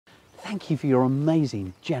thank you for your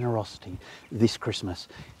amazing generosity this Christmas.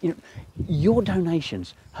 You know, your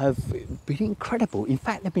donations have been incredible. In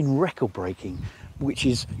fact, they've been record-breaking, which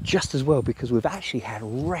is just as well because we've actually had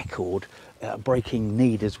record breaking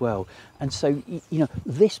need as well. And so, you know,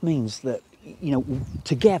 this means that, you know,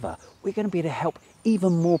 together we're going to be able to help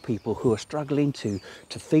even more people who are struggling to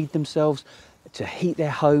feed themselves, to heat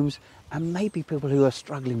their homes, and maybe people who are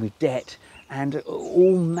struggling with debt and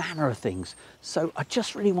all manner of things. So I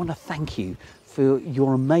just really want to thank you for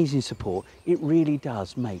your amazing support. It really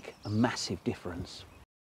does make a massive difference.